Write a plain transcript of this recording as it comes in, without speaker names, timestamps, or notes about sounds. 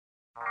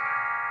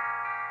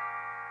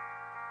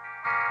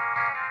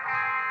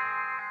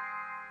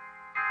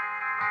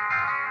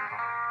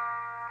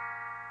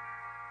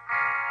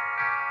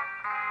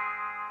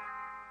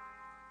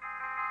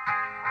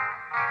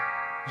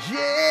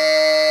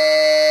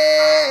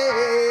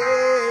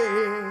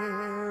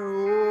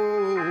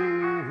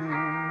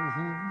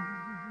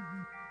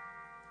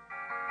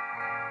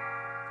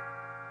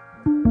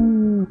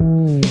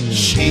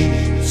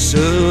Sheets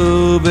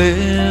of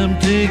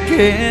empty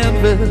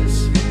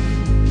canvas,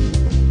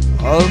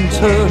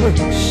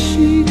 untouched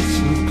sheets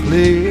of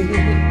clay,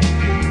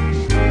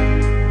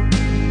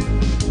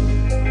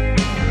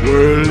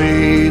 were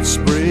laid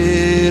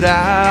spread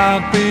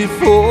out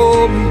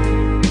before me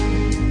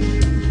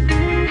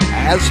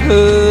as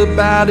her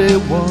body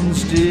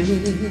once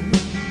did.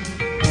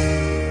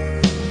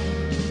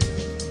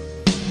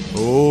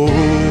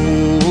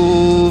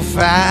 Oh,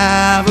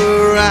 five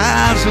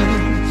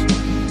horizons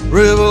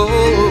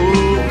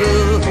revolve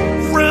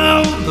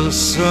around the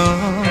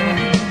sun,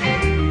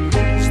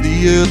 as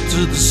the earth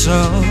to the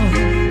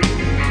sun.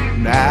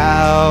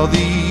 Now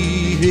the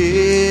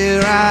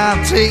air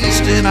I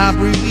taste and I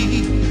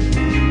breathe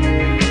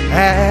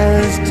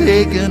has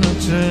taken a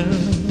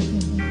turn.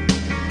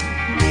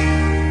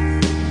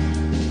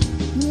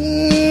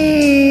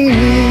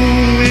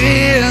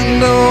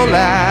 And all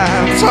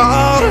I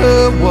taught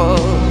her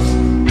was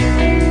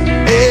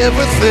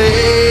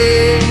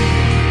everything.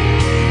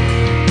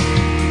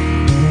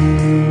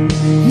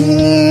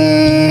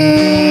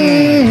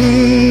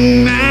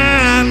 I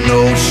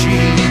know she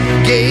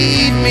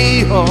gave me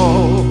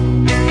all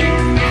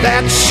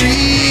that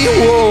she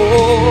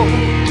wore,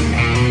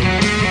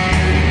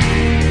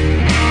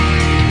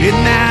 and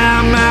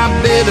now my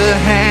bitter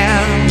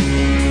hand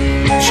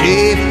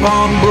chafe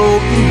on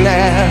broken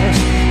glass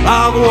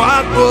of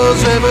what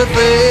was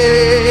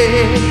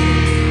everything.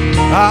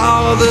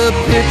 All the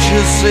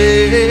pictures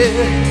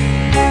said,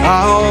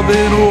 all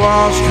been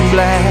washed in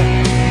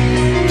black,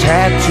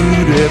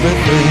 tattooed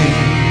everything.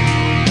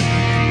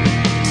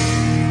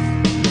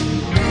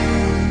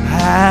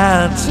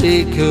 I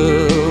take a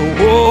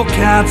walk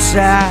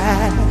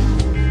outside,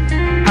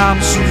 I'm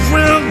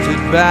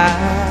surrounded by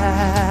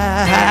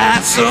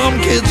some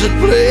kids at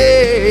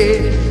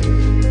play.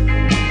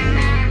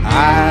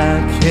 I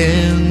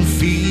can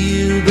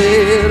feel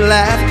their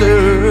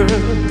laughter,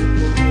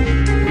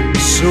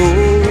 so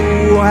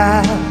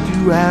why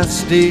do I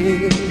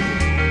stay?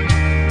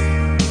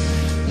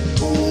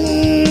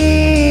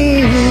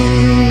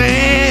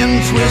 And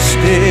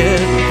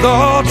twisted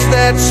thoughts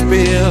that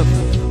spin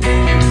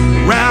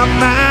round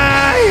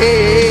my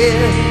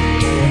head,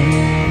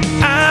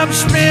 I'm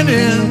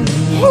spinning,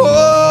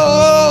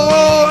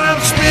 oh, I'm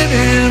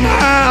spinning.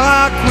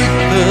 How quick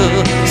the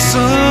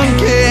sun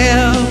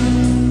can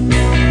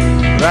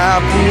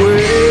drop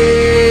away.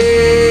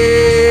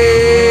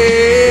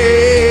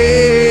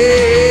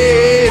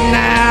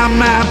 Now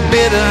my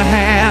bitter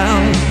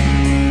hand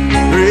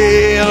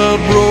real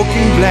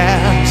broken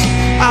glass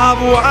of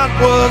what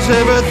was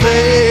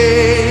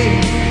everything.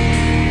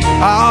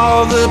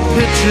 All the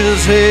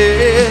pictures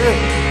here,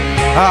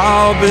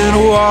 all been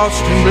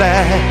washed in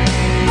black,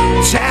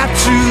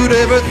 tattooed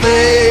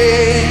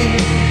everything.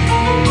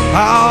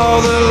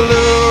 All the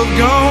love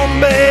gone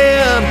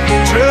bad,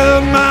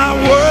 turned my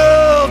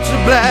world to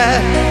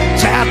black,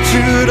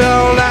 tattooed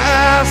all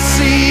I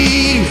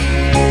see,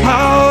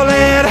 all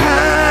that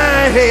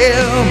I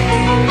am,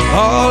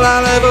 all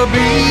I'll ever be.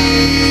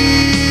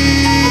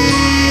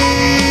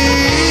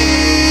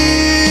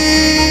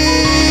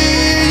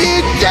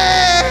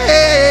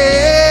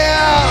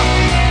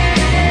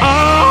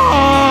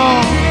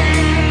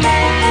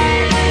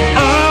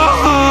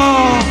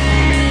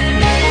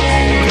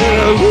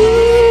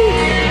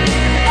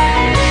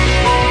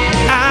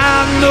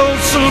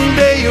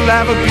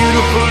 Have a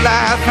beautiful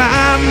life.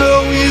 I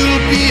know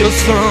you'll be a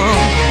sun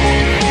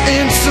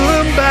in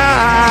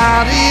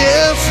somebody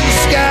else's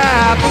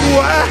sky. But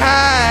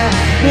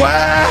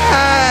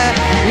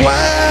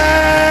why?